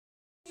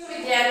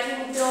વિદ્યાર્થી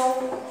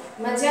મિત્રો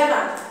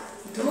મજામાં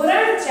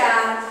ધોરણ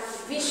 4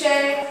 વિષય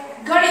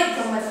ગણિત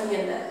ગમતની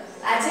અંદર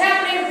આજે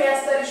આપણે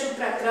અભ્યાસ કરીશું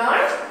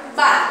પ્રકરણ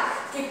 12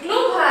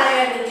 કેટલું ભારે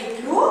અને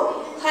કેટલું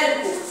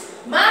હલકું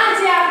માં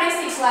આજે આપણે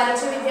શીખવાનું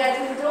છે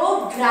વિદ્યાર્થી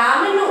મિત્રો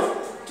ગ્રામનું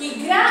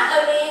કિગ્રા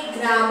અને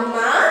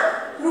ગ્રામમાં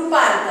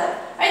રૂપાંતર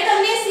અહીં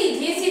તમને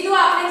સીધું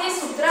આપણે જે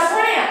સૂત્ર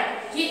ભણ્યા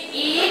કે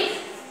 1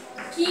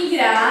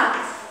 કિગ્રા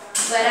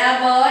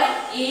બરાબર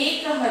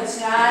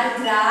 1000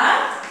 ગ્રામ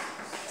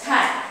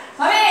થાય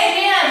હવે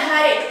એને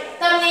આધારે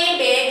તમને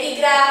 2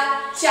 કિગ્રા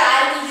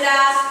 4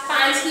 કિગ્રા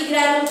 5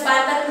 કિગ્રાનું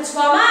રૂપાંતર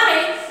પૂછવામાં આવે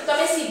તો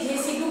તમે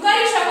સીધું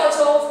કરી શકો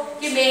છો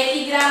કે 2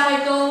 કિગ્રા હોય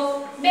તો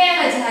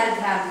 2000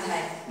 ગ્રામ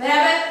થાય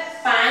બરાબર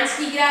 5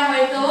 કિગ્રા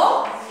હોય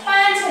તો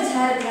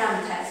 5000 ગ્રામ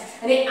થાય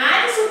અને આ જ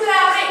સૂત્ર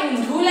આપણે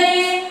ઊંધું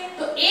લઈએ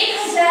તો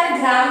 1000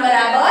 ગ્રામ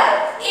બરાબર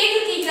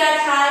 1 કિગ્રા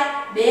થાય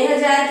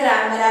 2000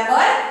 ગ્રામ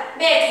બરાબર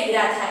 2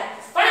 કિગ્રા થાય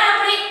પણ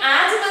આપણે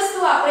આ જ વસ્તુ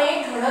આપણે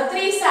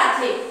ગણતરી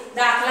સાથે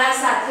દાખલા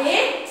સાથે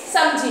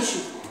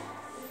સમજીશું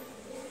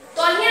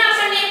તો અહીંયા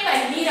આપણને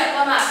પહેલી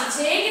રકમ આપી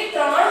છે કે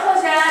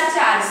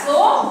 3400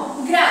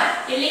 ગ્રામ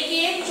એટલે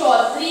કે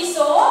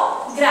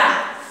 3400 ગ્રામ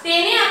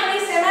તેને આપણે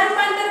શેમાં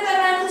રૂપાંતર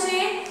કરવાનું છે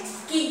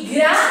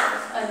કિગ્રા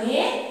અને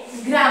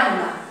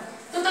ગ્રામમાં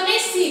તો તમે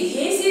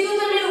સીધું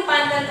તમે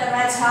રૂપાંતર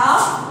કરવા જાઓ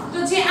તો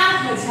જે આ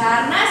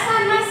હજારના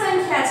સ્થાનમાં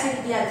સંખ્યા છે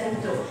વિદ્યાર્થી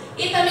મિત્રો એ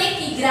તમે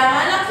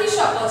કિગ્રામાં લખી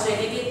શકો છો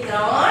એટલે કે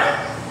 3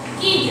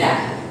 કિગ્રા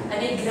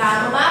અને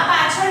ગ્રામમાં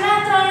પાછળના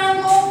 3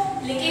 અંકો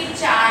એટલે કે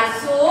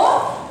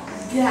 400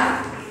 ગ્રામ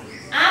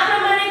આ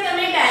પ્રમાણે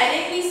તમે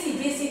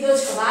ડાયરેક્ટલી સીધો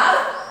જવાબ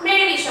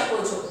મેળવી શકો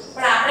છો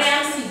પણ આપણે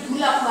આમ સીધું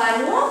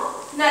લખવાનું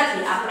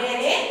નથી આપણે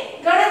એને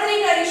ગણતરી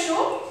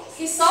કરીશું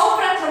કે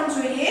સૌપ્રથમ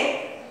જોઈએ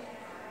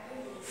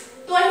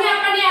તો અહીં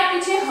આપણને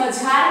આપી છે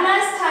હજારના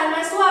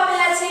સ્થાનમાં શું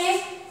આપેલા છે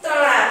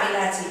 3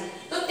 આપેલા છે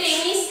તો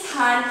તેની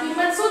સ્થાન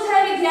કિંમત શું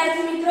થાય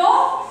વિદ્યાર્થી મિત્રો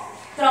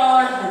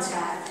 3000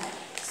 થાય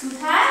શું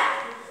થાય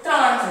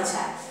 3000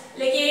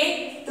 એટલે કે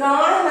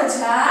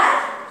 3000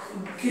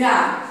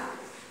 ગ્રામ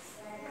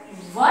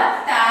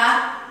વત્તા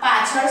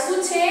પાછળ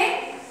શું છે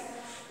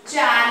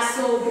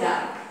 400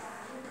 ગ્રામ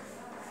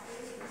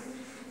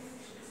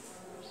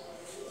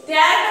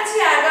ત્યાર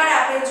પછી આગળ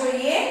આપણે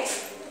જોઈએ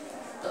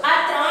તો આ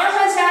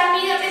 3000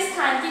 ની આપણે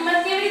સ્થાન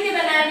કિંમત કેવી રીતે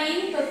બનાવી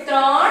તો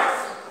 3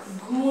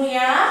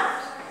 ગુણ્યા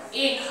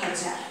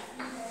 1000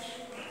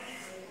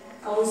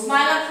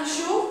 કૌંસમાં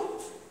લખીશું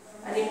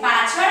અને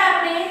પાછળ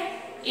આપણે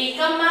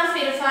એકમમાં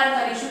ફેરફાર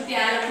કરીશું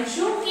ત્યાં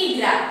લખીશું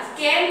કિગ્રા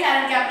કેમ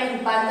કારણ કે આપણે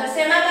રૂપાંતર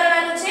શેમાં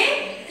કરવાનું છે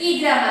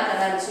કિગ્રામાં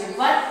કરવાનું છે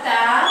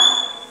વત્તા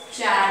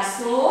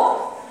 400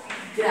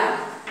 ગ્રામ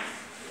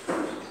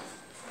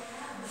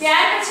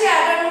ત્યાર પછી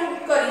આગળ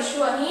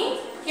કરીશું અહીં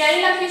કે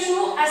અહીં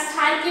લખીશું આ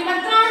સ્થાન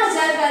કિંમત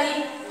 3000 કરી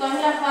તો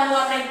અહીં લખવાનું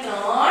આપણે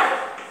 3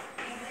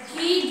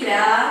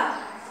 કિગ્રા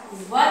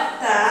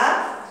વત્તા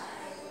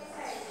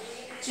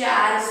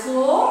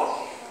 400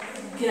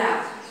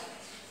 ગ્રામ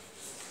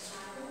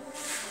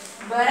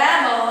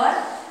બરાબર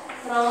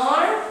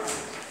 3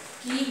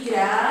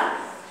 કિગ્રા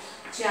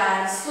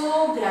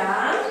 400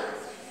 ગ્રામ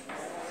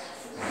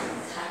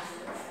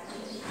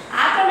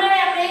આ પ્રમાણે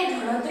આપણે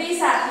ગણતરી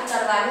સાથે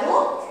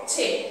કરવાનું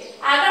છે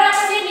આગળ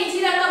આપણને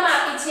બીજી રકમ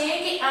આપી છે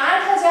કે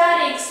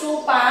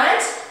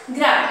 8105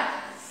 ગ્રામ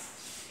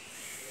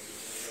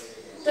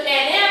તો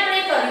એને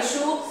આપણે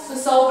કરીશું તો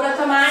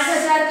સૌપ્રથમ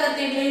 8000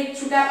 કરતે એટલે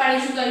છૂટા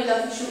પાડીશું તો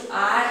લખીશું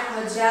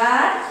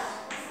 8000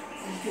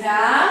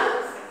 ગ્રામ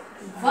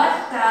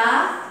વત્તા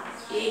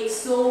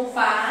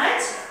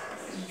 105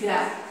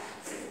 ગ્રામ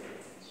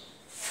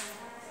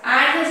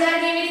 8000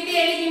 કેવી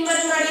રીતે એની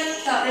કિંમત મળી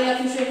તો આપણે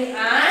લખીશું એટલે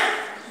 8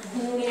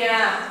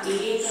 ગુણ્યા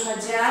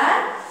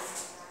 1000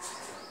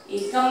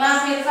 એકમમાં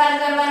ફેરફાર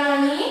કરવાનો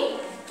અહીં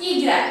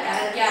કિગ્રા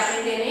કારણ કે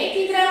આપણે તેને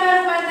કિગ્રામાં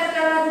રૂપાંતર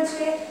કરવાનું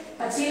છે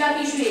પછી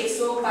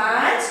લખીશું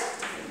 105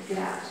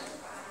 ગ્રામ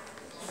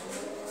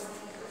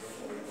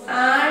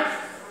 8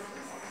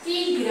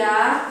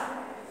 કિગ્રા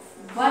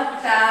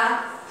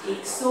વત્તા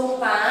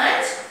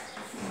 105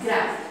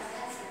 ગ્રામ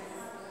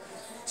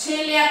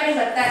છેલ્લે આપણે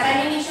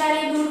વત્તાકાની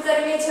નિશાની દૂર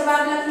કરીને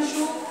જવાબ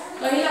લખીશું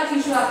તો અહીં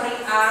લખીશું આપણે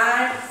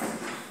 8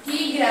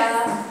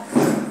 કિગ્રા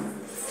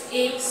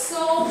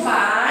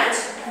 105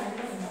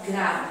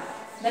 ગ્રામ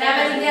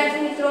બરાબર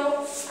વિદ્યાર્થી મિત્રો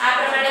આ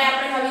પ્રમાણે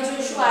આપણે હવે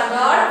જોઈશું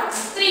આગળ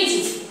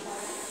ત્રીજું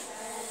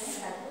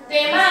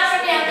તેમાં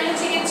આપણને આપેલું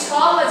છે કે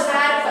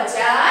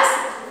 6050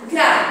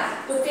 ગ્રામ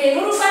તો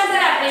તેનું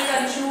રૂપાંતર આપણે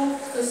કરીશું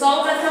તો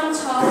સૌપ્રથમ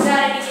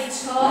 6000 એટલે કે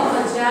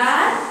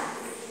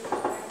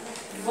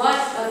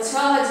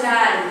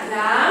 6000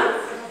 ગ્રામ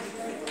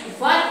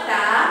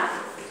વત્તા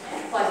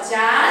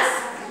 50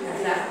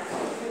 ગ્રામ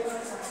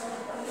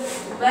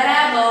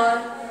બરાબર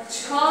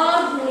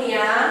 6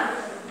 ગુણ્યા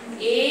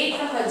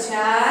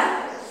 1000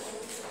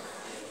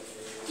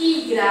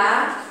 કિગ્રા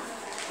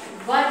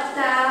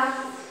વત્તા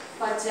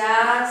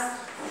 50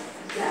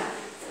 ગ્રામ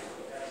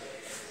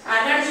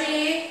આગળ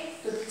જોઈએ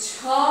તો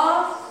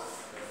 6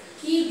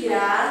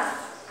 કિગ્રા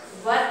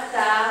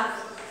વત્તા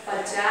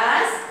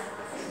 50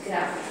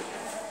 ગ્રામ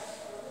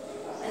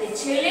અને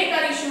છેલ્લે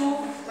કરીશું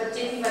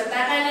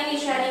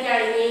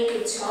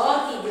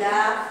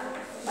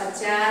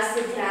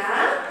 50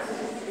 ગ્રામ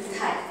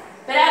થાય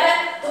બરાબર।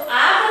 તો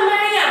આ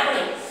પ્રમાણે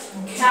આપણે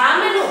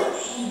ગ્રામનું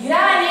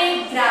કિગ્રા અને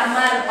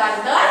ગ્રામમાં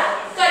રૂપાંતર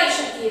કરી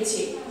શકીએ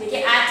છીએ। એટલે કે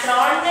આ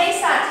ત્રણની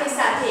સાથે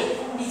સાથે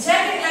બીજા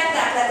કેટલાક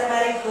દાખલા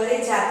તમારે ઘરે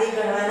જાતે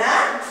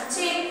ગણવાના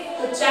છે।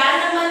 તો 4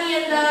 નંબરની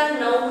અંદર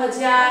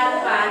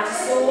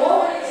 9500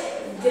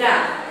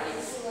 ગ્રામ,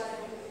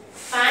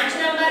 5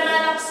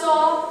 નંબરમાં લખશો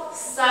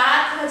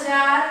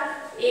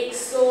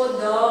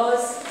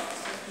 7110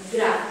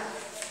 ગ્રામ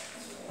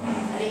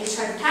અને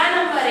છઠ્ઠા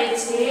નંબરે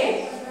છે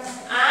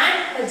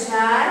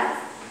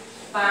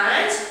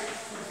 8005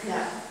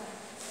 ગ્રામ।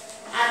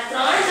 આ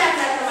ત્રણ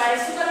દાખલા તમારે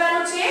શું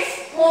કરવાનું છે?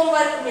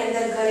 હોમવર્ક ની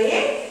અંદર ઘરે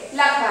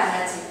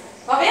લખવાના છે।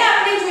 હવે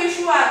આપણે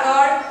જોઈશું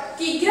આગળ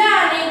કિગ્રા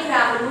અને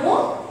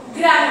ગ્રામનું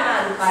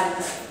ગ્રામમાં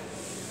રૂપાંતર।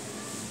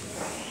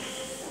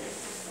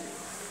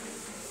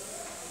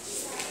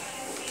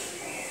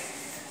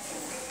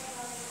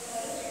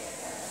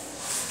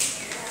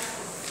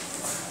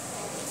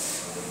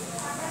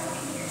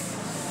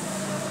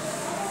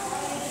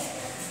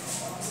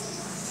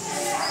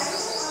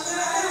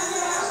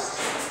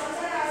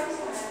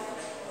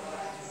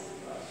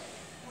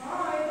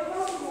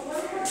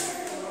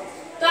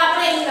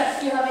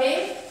 હવે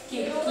કે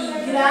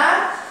કિગ્રા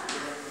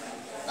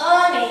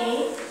અને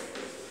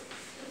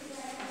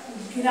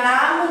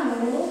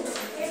ગ્રામનું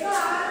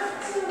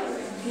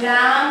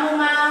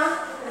ગ્રામમાં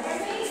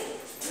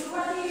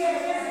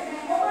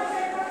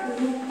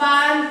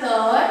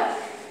રૂપાંતર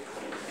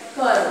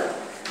કરો।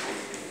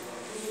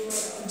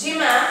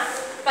 જેમાં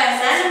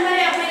પહેલા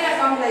નંબરે આપણે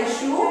રકમ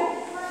લઈશું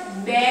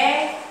 2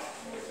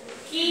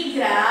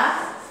 કિગ્રા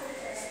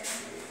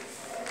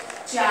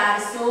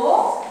 400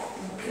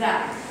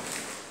 ગ્રામ।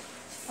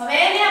 હવે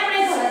એને આપણે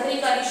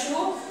ગણતરી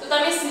કરીશું તો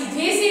તમે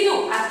સીધે સીધું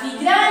આ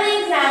કિગ્રા અને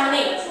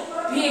ગ્રામને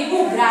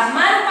ભેગું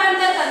ગ્રામમાં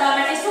રૂપાંતર કરવા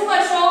માટે શું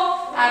કરશો?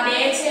 આ 2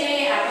 છે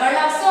આગળ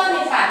લખશો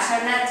અને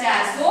પાછળના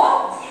 400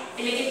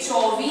 એટલે કે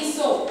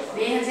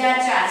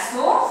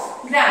 2400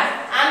 ગ્રામ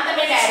આમ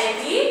તમે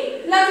ડાયરેક્ટલી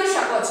લખી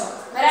શકો છો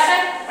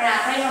બરાબર। પણ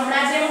આપણે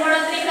હમણાં જેમ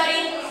ગણતરી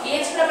કરી એ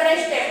જ પ્રમાણે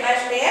સ્ટેપ બાય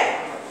સ્ટેપ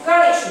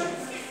ગણીશું।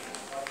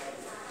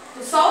 તો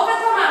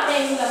સૌપ્રથમ આપણે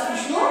અહીં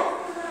લખીશું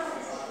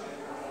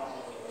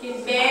કે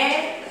 2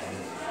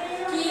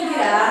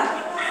 કિગ્રા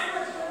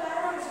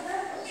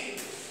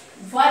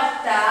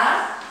વત્તા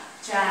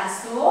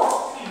 400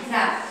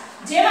 ગ્રામ।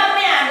 જેમ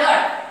આપણે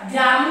આગળ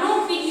ગ્રામનું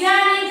કિગ્રા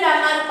અને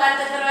ગ્રામમાં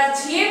રૂપાંતર કરવા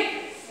જે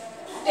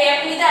સ્ટેપ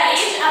લીધા એ જ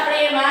આપણે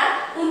એમાં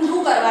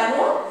ઊંધું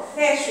કરવાનું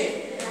રહેશે।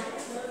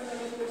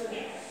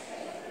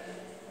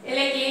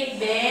 એટલે કે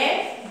 2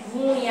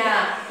 ×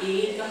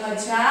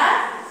 1000।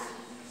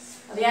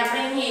 હવે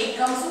આપણે અહીં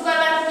એકમ શું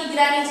કરવાનું?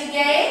 કિગ્રાની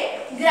જગ્યાએ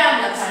ગ્રામ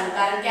લખવાનું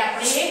કારણ કે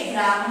આપણે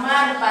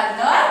ગ્રામમાં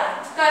રૂપાંતર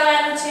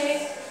કરવાનું છે।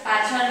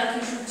 પાછળ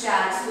લખીશું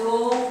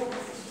 400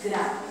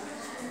 ગ્રામ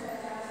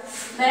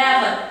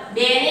બરાબર।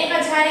 2 ને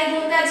 1000 એ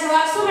ગુણતા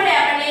જવાબ શું મળે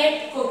આપણને?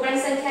 કોઈપણ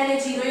સંખ્યાને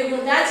 0 એ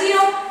ગુણતા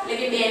 0 એટલે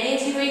કે 2 ને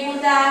 0 એ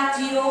ગુણતા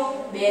 0,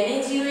 2 ને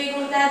 0 એ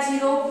ગુણતા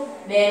 0,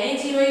 2 ને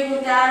 0 એ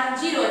ગુણતા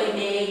 0 અને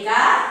 2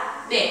 એકા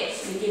 2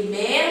 એટલે કે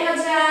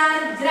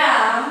 2000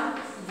 ગ્રામ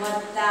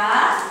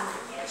વત્તા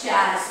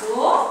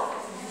 400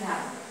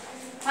 ગ્રામ।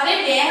 હવે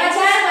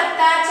 2000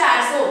 વત્તા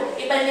 400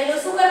 એ બંનેનો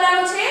શું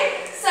કરવાનું છે?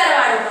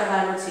 સરવાળો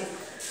કરવાનો છે।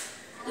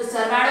 તો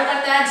સરવાળો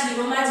કરતા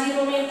 0 માં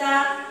 0 ઉમેરતા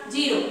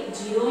 0,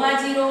 0 માં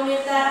 0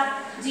 ઉમેરતા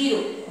 0,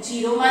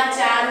 0 માં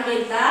 4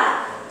 ઉમેરતા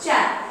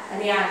 4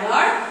 અને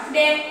આગળ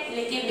 2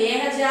 એટલે કે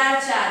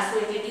 2400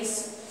 એટલે કે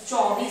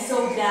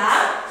 2400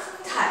 ગ્રામ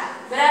થાય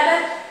બરાબર।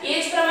 એ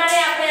જ પ્રમાણે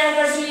આપણે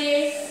આગળ જોઈએ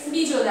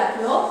બીજો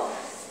દાખલો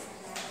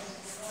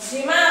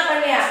જેમાં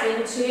આપણને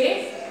આપેલું છે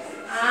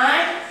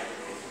 8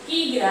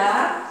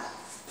 કિગ્રા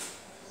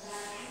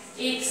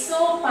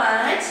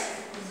 105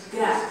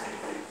 ગ્રામ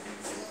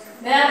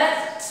બરાબર।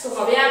 તો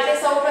હવે આપણે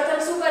સૌપ્રથમ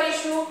શું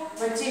કરીશું?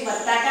 વચ્ચે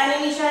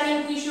વત્તાકાની નિશાની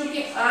મૂકીશું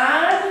કે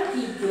 8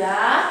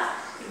 કિગ્રા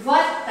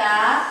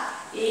વત્તા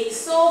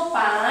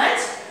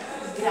 105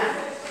 ગ્રામ।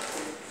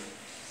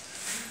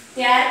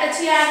 ત્યાર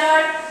પછી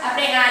આગળ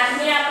આપણે 8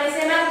 ને આપણે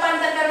શેમાં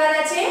રૂપાંતર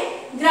કરવાના છે?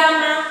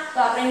 ગ્રામમાં। તો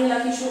આપણે અહીં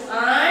લખીશું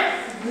 8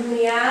 ×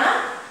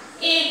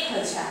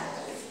 1000।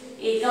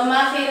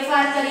 એકમમાં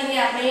ફેરફાર કરીને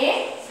આપણે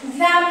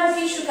ગ્રામ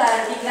મૂકીશું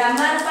કારણ કે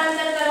ગ્રામમાં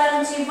રૂપાંતર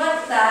કરવાનું છે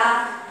વત્તા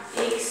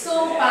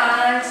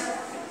 105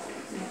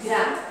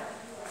 ગ્રામ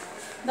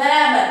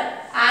બરાબર।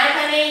 8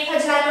 અને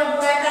 1000 નો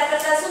ગુણાકાર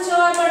કરતા શું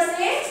જવાબ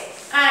મળશે?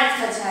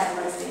 8000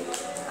 મળશે।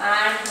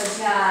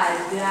 8000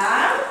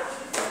 ગ્રામ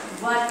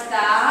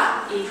વત્તા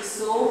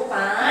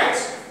 105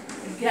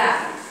 ગ્રામ।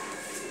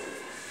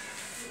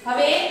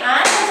 હવે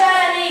 8000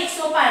 અને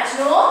 105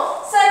 નો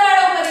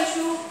સરવાળો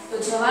કરીશું તો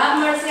જવાબ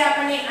મળશે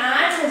આપણને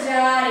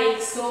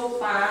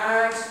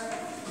 8105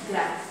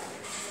 ગ્રામ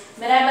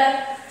બરાબર।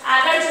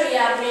 આગળ જોઈએ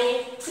આપણે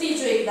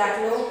ત્રીજો એક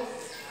દાખલો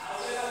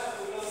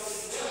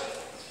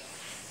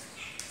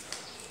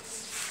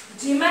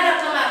જેમાં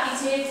રકમ આપી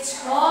છે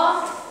 6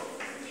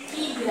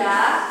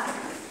 કિગ્રા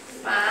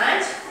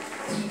 5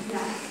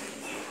 ગ્રામ।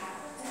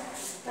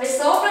 હવે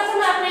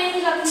સૌપ્રથમ આપણે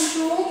અહીં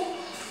લખીશું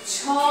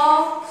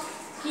 6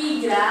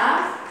 કિગ્રા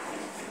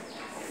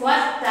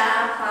વત્તા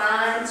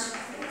 5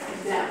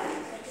 ગ્રામ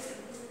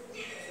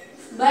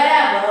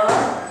બરાબર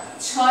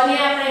 6 ને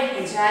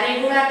આપણે હજારે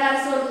ગુણાકાર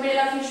સ્વરૂપે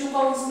લખીશું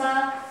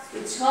કૌંસમાં તો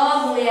 6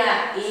 ગુણ્યા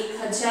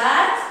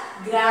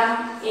 1000 ગ્રામ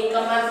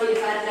એકમમાં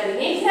ફેરફાર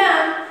કરીને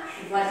ગ્રામ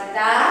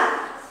વત્તા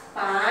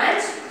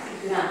 5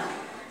 ગ્રામ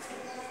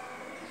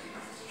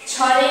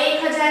 6 ને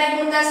 1000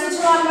 ગુણતા શું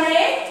જવાબ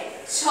મળે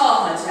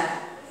 6000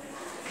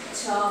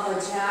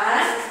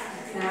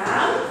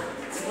 ગ્રામ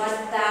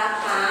વત્તા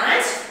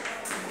 5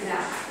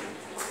 ગ્રામ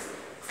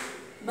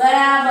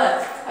બરાબર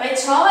હવે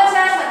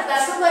 6000 વત્તા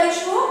શું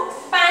કરીશું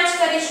 5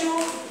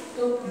 કરીશું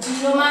તો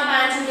 0 માં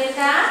 5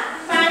 ઉમેરતા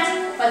 5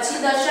 પછી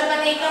દશક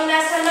અને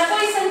એકમના સ્થાનમાં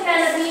કોઈ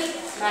સંખ્યા નથી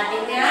માટે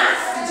ત્યાં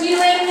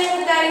 0 એકને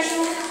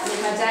ઉતારીશું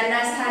અને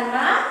હજારના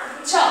સ્થાનમાં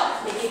 6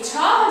 એટલે કે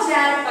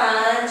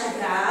 6005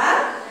 ગ્રામ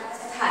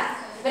થાય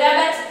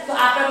બરાબર તો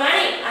આ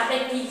પ્રમાણે આપણે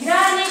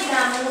કિગ્રા અને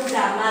ગ્રામનું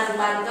ગ્રામમાં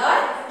રૂપાંતર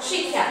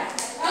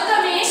શીખ્યા તો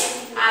તમે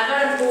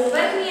આગળ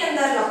હોમવર્કની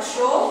અંદર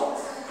લખશો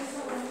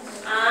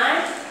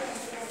 8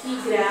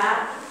 કિગ્રા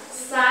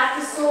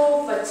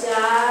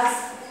 750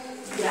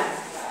 ગ્રામ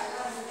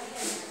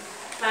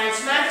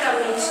પાંચમા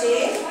ક્રમે છે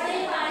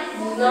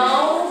 9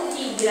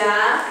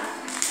 કિગ્રા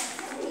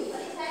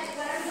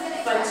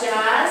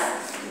 50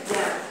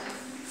 ગ્રામ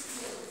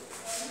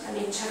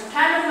અને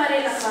છઠ્ઠા નંબરે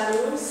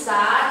લખવાનું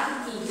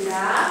 7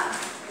 કિગ્રા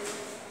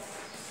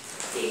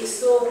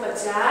 150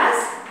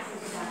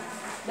 ગ્રામ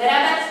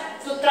બરાબર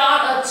તો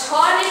 6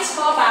 અને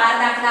 6 બાર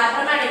દાખલા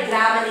પ્રમાણે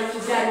ગ્રામ અને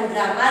કિગ્રાનું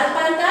ગ્રામમાં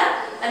રૂપાંતર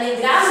અને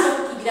ગ્રામનું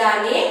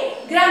કિગ્રાને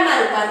ગ્રામમાં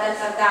રૂપાંતર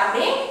કરતા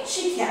આપણે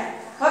શીખ્યા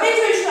હવે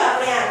જોઈશું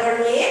આપણે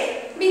આગળનો એક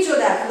બીજો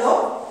દાખલો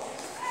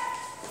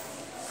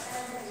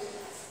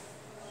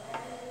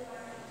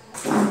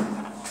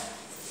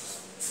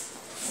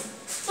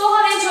તો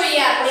હવે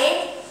જોઈએ આપણે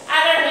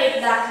આગળનો એક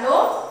દાખલો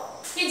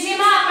કે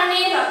જેમાં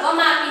આપણને રકમ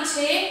આપી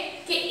છે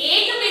કે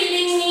એક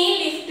બિલ્ડિંગની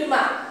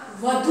લિફ્ટમાં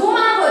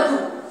વધુમાં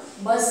વધુ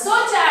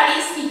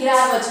 240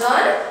 કિગ્રા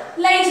વજન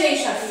લઈ જઈ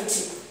શકે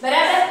છે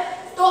બરાબર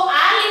તો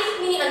આ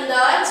લિફ્ટની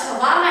અંદર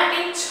જવા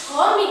માટે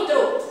 6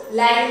 મિત્રો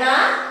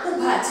લાઈનમાં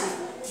ઊભા છે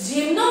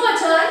જેમનું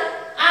વજન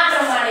આ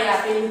પ્રમાણે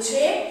આપેલું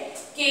છે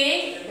કે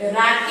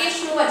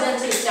રાકેશનું વજન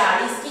છે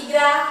 40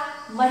 કિગ્રા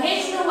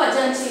મહેશનું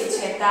વજન છે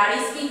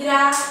 46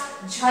 કિગ્રા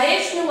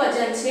જયેશનું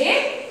વજન છે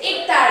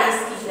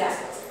 41 કિગ્રા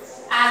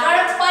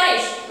આગળ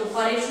પરેશ તો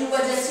પરેશનું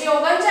વજન છે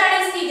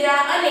 39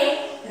 કિગ્રા અને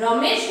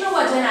રમેશનું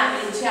વજન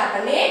આપેલું છે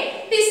આપણને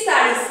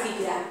 45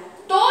 કિગ્રા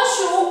તો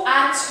શું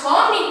આ 6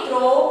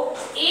 મિત્રો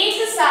એક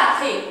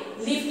સાથે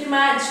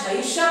લિફ્ટમાં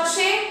જઈ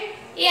શકશે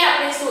એ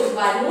આપણે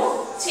શોધવાનું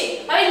છે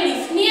હવે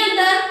લિફ્ટની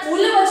અંદર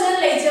કુલ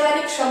વજન લઈ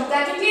જવાની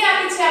ક્ષમતા કેટલી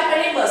આપી છે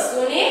આપણને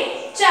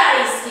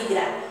 240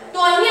 કિગ્રા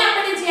તો અહીં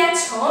આપણે જે આ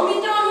 6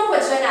 મિત્રોનું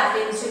વજન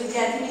આપેલું છે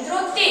વિદ્યાર્થી મિત્રો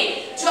તે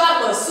જો આ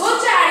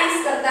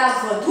 240 કરતા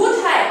વધુ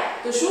થાય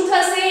તો શું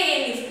થશે એ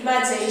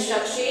લિફ્ટમાં જઈ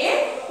શકશે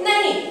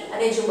નહીં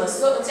અને જો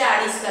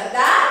 240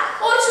 કરતા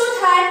ઓછું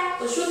થાય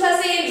તો શું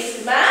થશે એ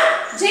લિફ્ટમાં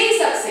જઈ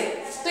શકશે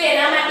તો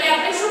એના માટે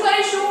આપણે શું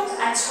કરીશું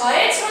આ 6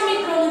 એ 6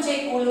 મિત્રોનું જે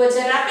કુલ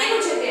વજન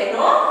આપેલું છે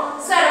તેનો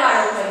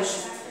સરવાળો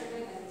કરીશું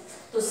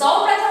તો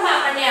સૌપ્રથમ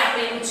આપણને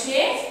આપેલું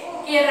છે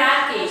કે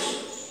રાકેશ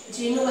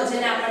જેનું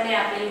વજન આપણને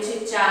આપેલું છે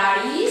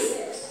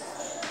 40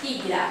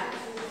 કિગ્રા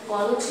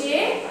કોનું છે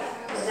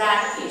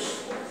રાકેશ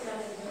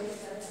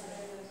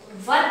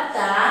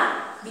વત્તા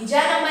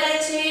બીજા નંબરે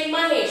છે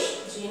મહેશ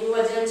જેનું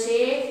વજન છે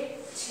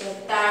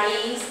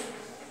 46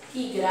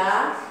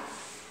 કિગ્રા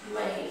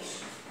મહેશ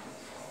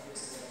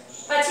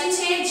પછી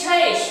છે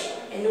જયેશ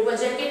એનું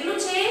વજન કેટલું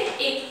છે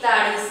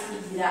 41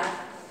 કિગ્રા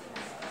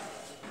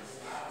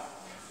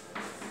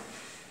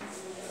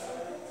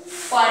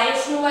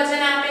પરેશનું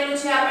વજન આપેલું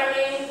છે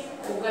આપણને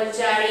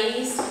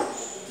 39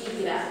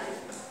 કિગ્રા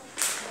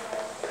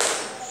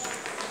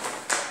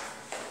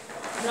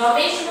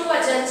રમેશનું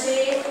વજન છે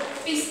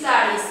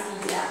 45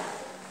 કિગ્રા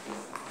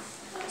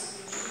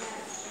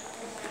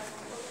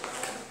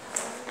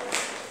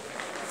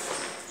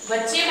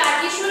વચ્ચે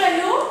બાકી શું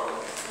રહ્યું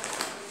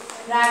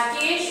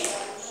રાકેશ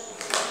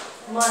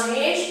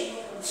મહેશ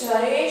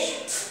જયેશ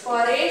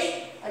પરેશ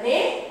અને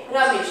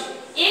રમેશ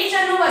એક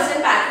જણનું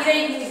વજન બાકી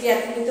રહી ગયું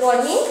વિદ્યાર્થી મિત્રો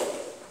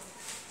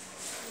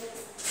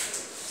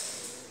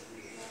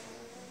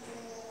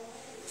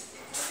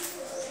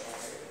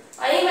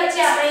અહીં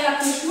વચ્ચે આપણે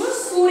લખીશું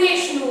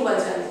સુરેશનું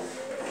વજન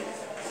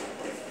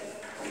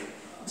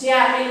જે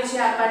આપેલું છે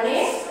આપણને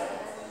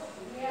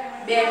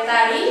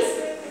 42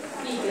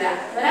 કિગ્રા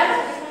બરાબર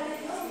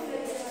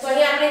તો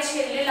અહીં આપણે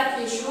છેલ્લે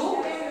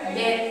લખીશું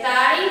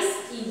 42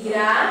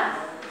 કિગ્રા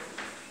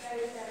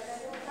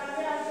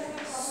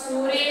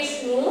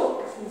સુરેશનું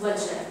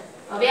વજન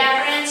હવે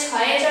આપણે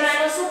 6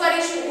 જણાનો શું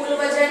કરીશું કુલ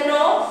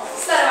વજનનો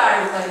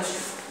સરવાળો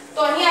કરીશું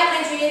તો અહીં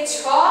આપણે જોઈએ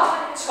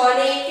 6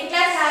 ને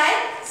કેટલા થાય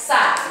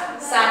 7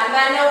 7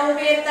 માં 9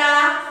 ઉમેરતા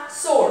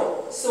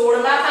 16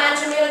 16 માં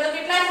 5 ઉમેરો તો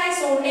કેટલા થાય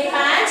 16 ને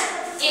 5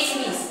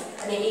 21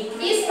 અને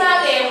 21 માં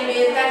 2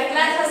 ઉમેરતા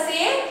કેટલા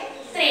થશે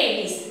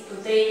 23 તો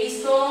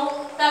 23 નો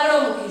તગડો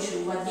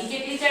મૂકીશું વધી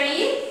કેટલી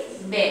ચડી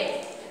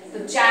 2 તો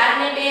 4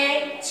 ને 2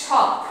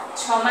 6,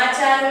 6 માં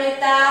 4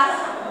 ઉમેરતા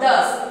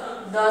 10,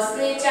 10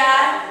 ને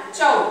 4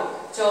 14,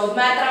 14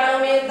 માં 3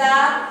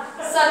 ઉમેરતા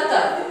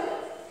 17,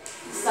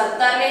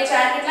 17 ને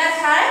 4 કેટલા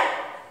થાય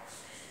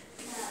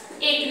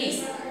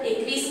 21,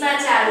 21 માં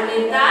 4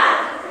 ઉમેરતા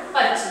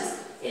 25,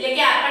 એટલે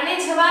કે આપણને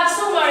જવાબ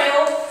શું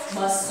મળ્યો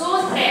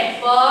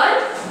 253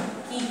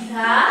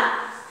 કિગ્રા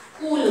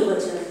કુલ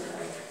વજન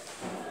થયું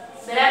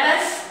બરાબર।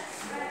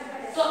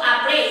 તો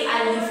આપણે આ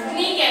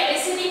લિફ્ટની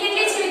કેપેસિટી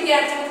કેટલી છે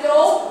વિદ્યાર્થી મિત્રો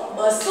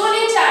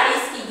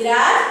 240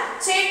 કિગ્રા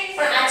છે,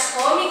 પણ આ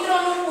 6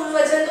 મિત્રોનું કુલ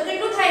વજન તો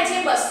કેટલું થાય છે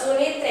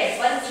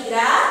 253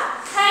 કિગ્રા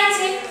થાય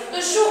છે। તો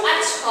શું આ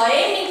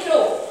 6 મિત્રો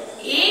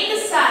એક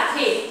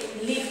સાથે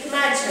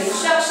લિફ્ટમાં જઈ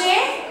શકશે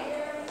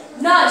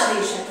ન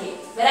જઈ શકે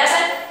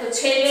બરાબર। તો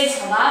છેલ્લે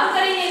જવાબ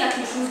કરીને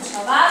લખીશું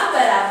જવાબ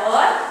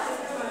બરાબર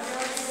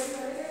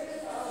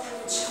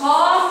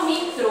 6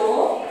 મિત્રો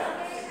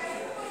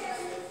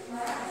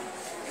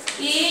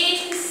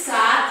એક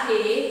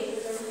સાથે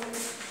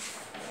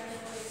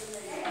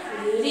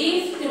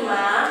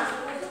લિફ્ટમાં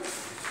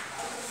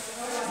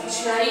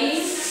જઈ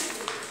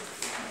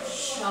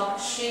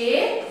શકશે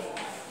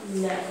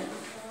નહીં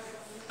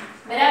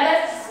બરાબર।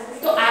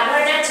 તો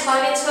આગળના 6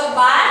 ને 6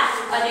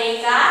 12 અને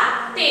 1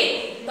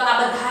 13, તો આ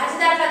બધા જ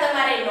દાખલા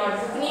તમારે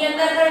નોટબુક ની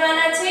અંદર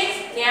ગણવાના છે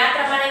ને આ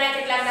પ્રમાણેના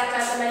કેટલાક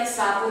દાખલા તમારી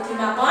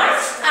સ્વાપોથીમાં પણ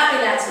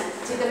આપેલા છે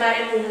જે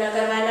તમારે પૂર્ણ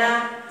કરવાના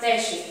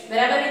રહેશે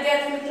બરાબર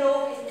વિદ્યાર્થી મિત્રો।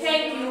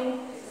 Thank you.